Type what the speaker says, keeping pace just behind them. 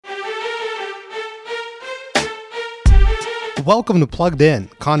Welcome to Plugged In,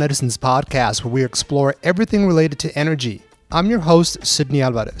 Con Edison's podcast where we explore everything related to energy. I'm your host, Sydney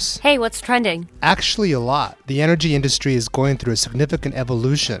Alvarez. Hey, what's trending? Actually, a lot. The energy industry is going through a significant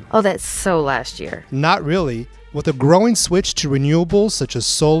evolution. Oh, that's so last year. Not really. With a growing switch to renewables such as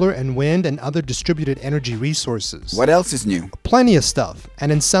solar and wind and other distributed energy resources. What else is new? Plenty of stuff,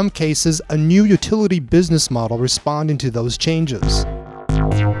 and in some cases, a new utility business model responding to those changes.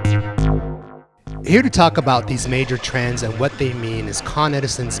 Here to talk about these major trends and what they mean is Con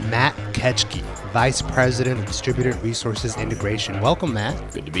Edison's Matt Ketschke, Vice President of Distributed Resources Integration. Welcome,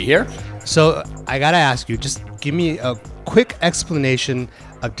 Matt. Good to be here. So I gotta ask you, just give me a quick explanation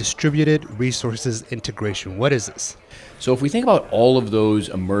of Distributed Resources Integration. What is this? So if we think about all of those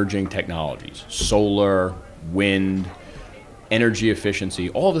emerging technologies, solar, wind, energy efficiency,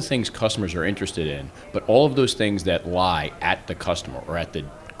 all the things customers are interested in, but all of those things that lie at the customer or at the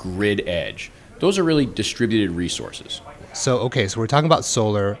grid edge, those are really distributed resources. So we're talking about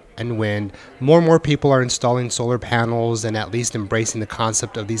solar and wind. More and more people are installing solar panels and at least embracing the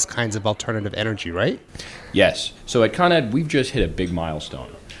concept of these kinds of alternative energy, right? Yes. So at Con Ed, we've just hit a big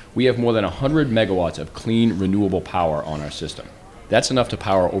milestone. We have more than 100 megawatts of clean, renewable power on our system. That's enough to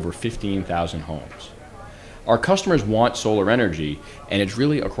power over 15,000 homes. Our customers want solar energy, and it's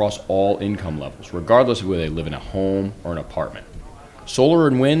really across all income levels, regardless of whether they live in a home or an apartment. Solar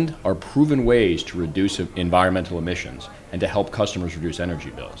and wind are proven ways to reduce environmental emissions and to help customers reduce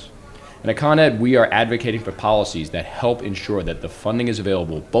energy bills. And at Con Ed, we are advocating for policies that help ensure that the funding is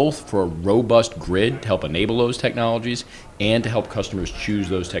available both for a robust grid to help enable those technologies and to help customers choose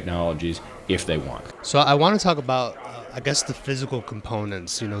those technologies if they want. So I want to talk about, the physical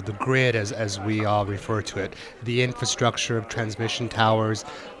components, the grid as we all refer to it, the infrastructure of transmission towers.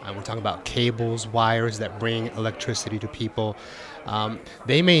 We're talking about cables, wires that bring electricity to people.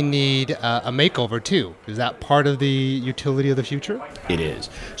 They may need a makeover too. Is that part of the utility of the future? It is.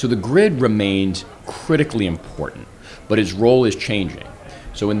 So the grid remains critically important, but its role is changing.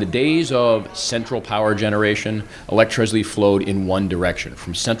 So in the days of central power generation, electricity flowed in one direction,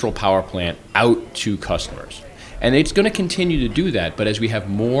 from central power plant out to customers. And it's going to continue to do that, but as we have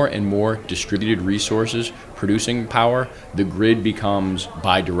more and more distributed resources producing power, the grid becomes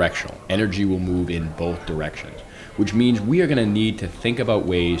bidirectional. Energy will move in both directions, which means we are going to need to think about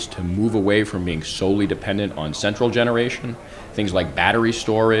ways to move away from being solely dependent on central generation, things like battery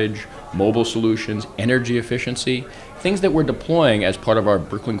storage, mobile solutions, energy efficiency, things that we're deploying as part of our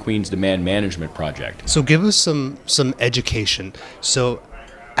Brooklyn Queens demand management project. So give us some education. So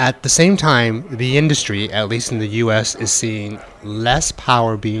at the same time, the industry, at least in the U.S., is seeing less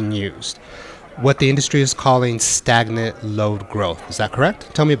power being used. What the industry is calling stagnant load growth. Is that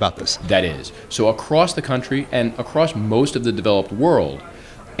correct? Tell me about this. That is. So across the country and across most of the developed world,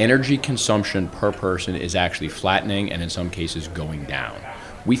 energy consumption per person is actually flattening and in some cases going down.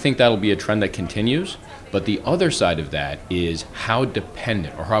 We think that'll be a trend that continues, but the other side of that is how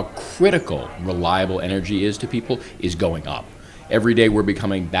dependent or how critical reliable energy is to people is going up. Every day we're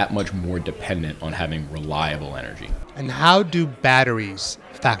becoming that much more dependent on having reliable energy. And how do batteries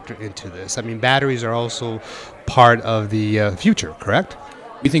factor into this? I mean, batteries are also part of the future, correct?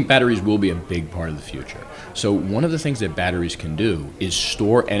 We think batteries will be a big part of the future. So one of the things that batteries can do is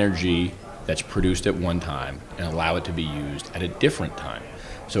store energy that's produced at one time and allow it to be used at a different time.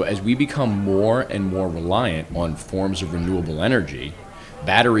 So as we become more and more reliant on forms of renewable energy,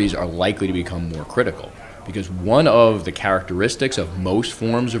 batteries are likely to become more critical. Because one of the characteristics of most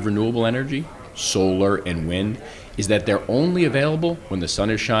forms of renewable energy, solar and wind, is that they're only available when the sun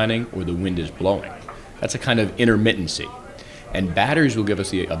is shining or the wind is blowing. That's a kind of intermittency. And batteries will give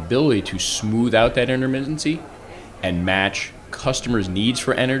us the ability to smooth out that intermittency and match customers' needs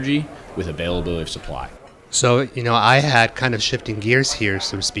for energy with availability of supply. So, I had kind of shifting gears here,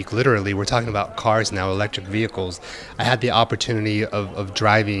 so to speak, literally. We're talking about cars now, electric vehicles. I had the opportunity of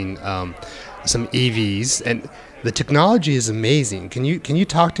driving some EVs, and the technology is amazing. Can you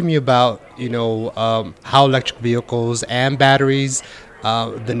talk to me about, how electric vehicles and batteries,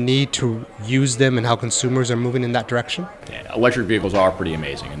 the need to use them and how consumers are moving in that direction? Yeah, electric vehicles are pretty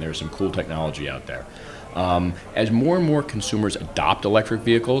amazing, and there's some cool technology out there. As more and more consumers adopt electric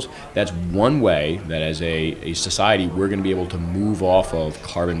vehicles, that's one way that as a society we're going to be able to move off of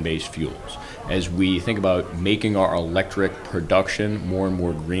carbon-based fuels. As we think about making our electric production more and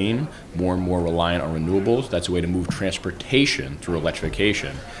more green, more and more reliant on renewables, that's a way to move transportation through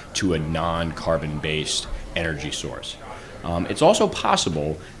electrification to a non-carbon-based energy source. It's also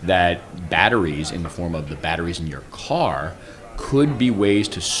possible that batteries, in the form of the batteries in your car, could be ways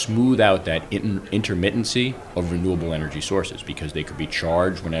to smooth out that intermittency of renewable energy sources, because they could be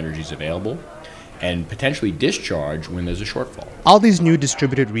charged when energy is available. and potentially discharge when there's a shortfall. All these new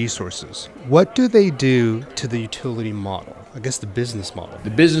distributed resources, what do they do to the utility model? I guess the business model. The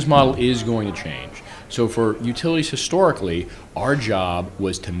business model is going to change. So for utilities historically, our job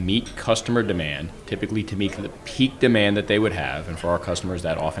was to meet customer demand, typically to meet the peak demand that they would have, and for our customers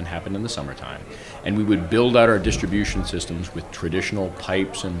that often happened in the summertime. And we would build out our distribution systems with traditional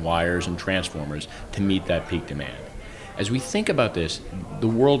pipes and wires and transformers to meet that peak demand. As we think about this, the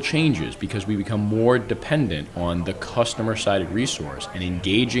world changes because we become more dependent on the customer-sided resource and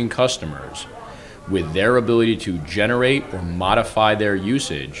engaging customers with their ability to generate or modify their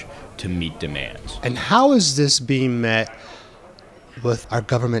usage to meet demands. And how is this being met with our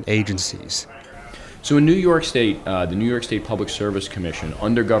government agencies? So in New York State, the New York State Public Service Commission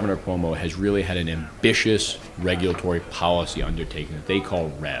under Governor Cuomo has really had an ambitious regulatory policy undertaking that they call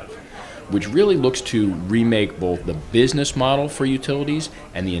REV, which really looks to remake both the business model for utilities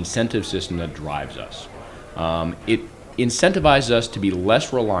and the incentive system that drives us. It incentivizes us to be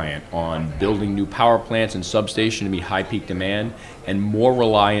less reliant on building new power plants and substations to meet high peak demand and more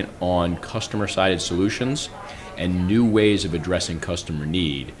reliant on customer-sided solutions and new ways of addressing customer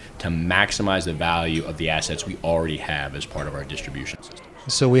need to maximize the value of the assets we already have as part of our distribution system.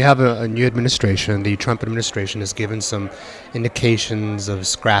 So we have a new administration. The Trump administration has given some indications of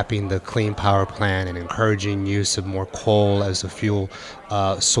scrapping the Clean Power Plan and encouraging use of more coal as a fuel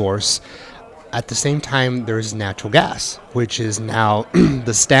source. At the same time, there is natural gas, which is now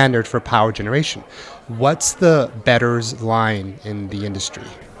the standard for power generation. What's the better's line in the industry?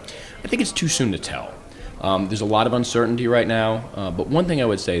 I think it's too soon to tell. There's a lot of uncertainty right now, but one thing I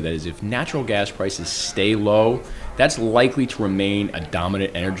would say that is if natural gas prices stay low, that's likely to remain a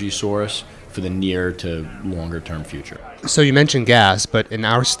dominant energy source for the near to longer term future. So you mentioned gas, but in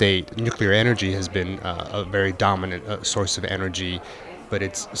our state, nuclear energy has been a very dominant source of energy, but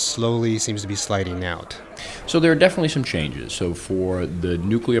it slowly seems to be sliding out. So there are definitely some changes. So for the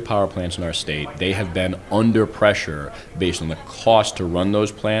nuclear power plants in our state, they have been under pressure based on the cost to run those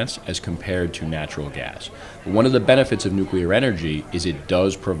plants as compared to natural gas. But one of the benefits of nuclear energy is it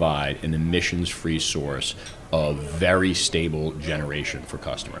does provide an emissions-free source of very stable generation for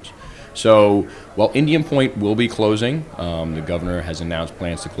customers. So while Indian Point will be closing, the governor has announced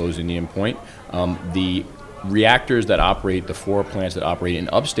plans to close Indian Point, the reactors that operate, the 4 plants that operate in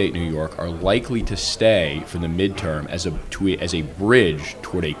upstate New York, are likely to stay for the midterm as a bridge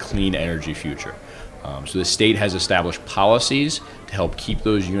toward a clean energy future. So the state has established policies to help keep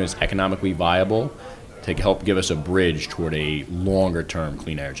those units economically viable, to help give us a bridge toward a longer-term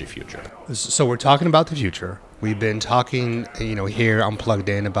clean energy future. So we're talking about the future. We've been talking, here on Plugged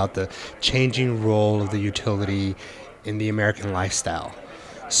In about the changing role of the utility in the American lifestyle.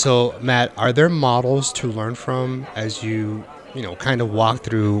 So, Matt, are there models to learn from as you kind of walk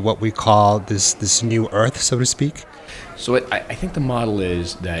through what we call this new earth, so to speak? So I think the model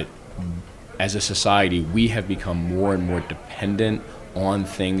is that as a society, we have become more and more dependent on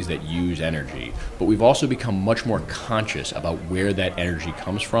things that use energy, but we've also become much more conscious about where that energy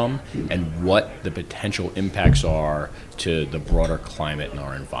comes from and what the potential impacts are to the broader climate and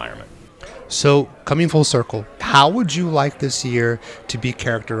our environment. So, coming full circle, how would you like this year to be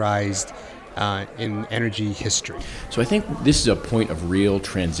characterized in energy history? So I think this is a point of real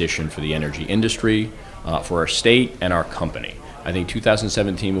transition for the energy industry, for our state and our company. I think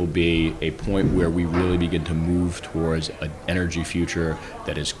 2017 will be a point where we really begin to move towards an energy future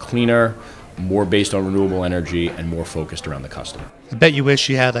that is cleaner, more based on renewable energy, and more focused around the customer. I bet you wish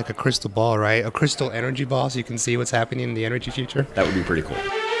you had like a crystal ball, right? A crystal energy ball so you can see what's happening in the energy future. That would be pretty cool.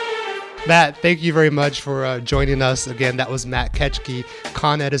 Matt, thank you very much for joining us. Again, that was Matt Ketschke,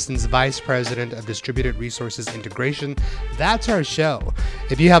 Con Edison's Vice President of Distributed Resources Integration. That's our show.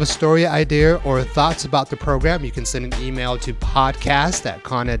 If you have a story idea or thoughts about the program, you can send an email to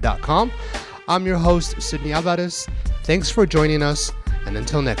podcast@coned.com. I'm your host, Sydney Alvarez. Thanks for joining us, and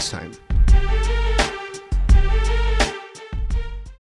until next time.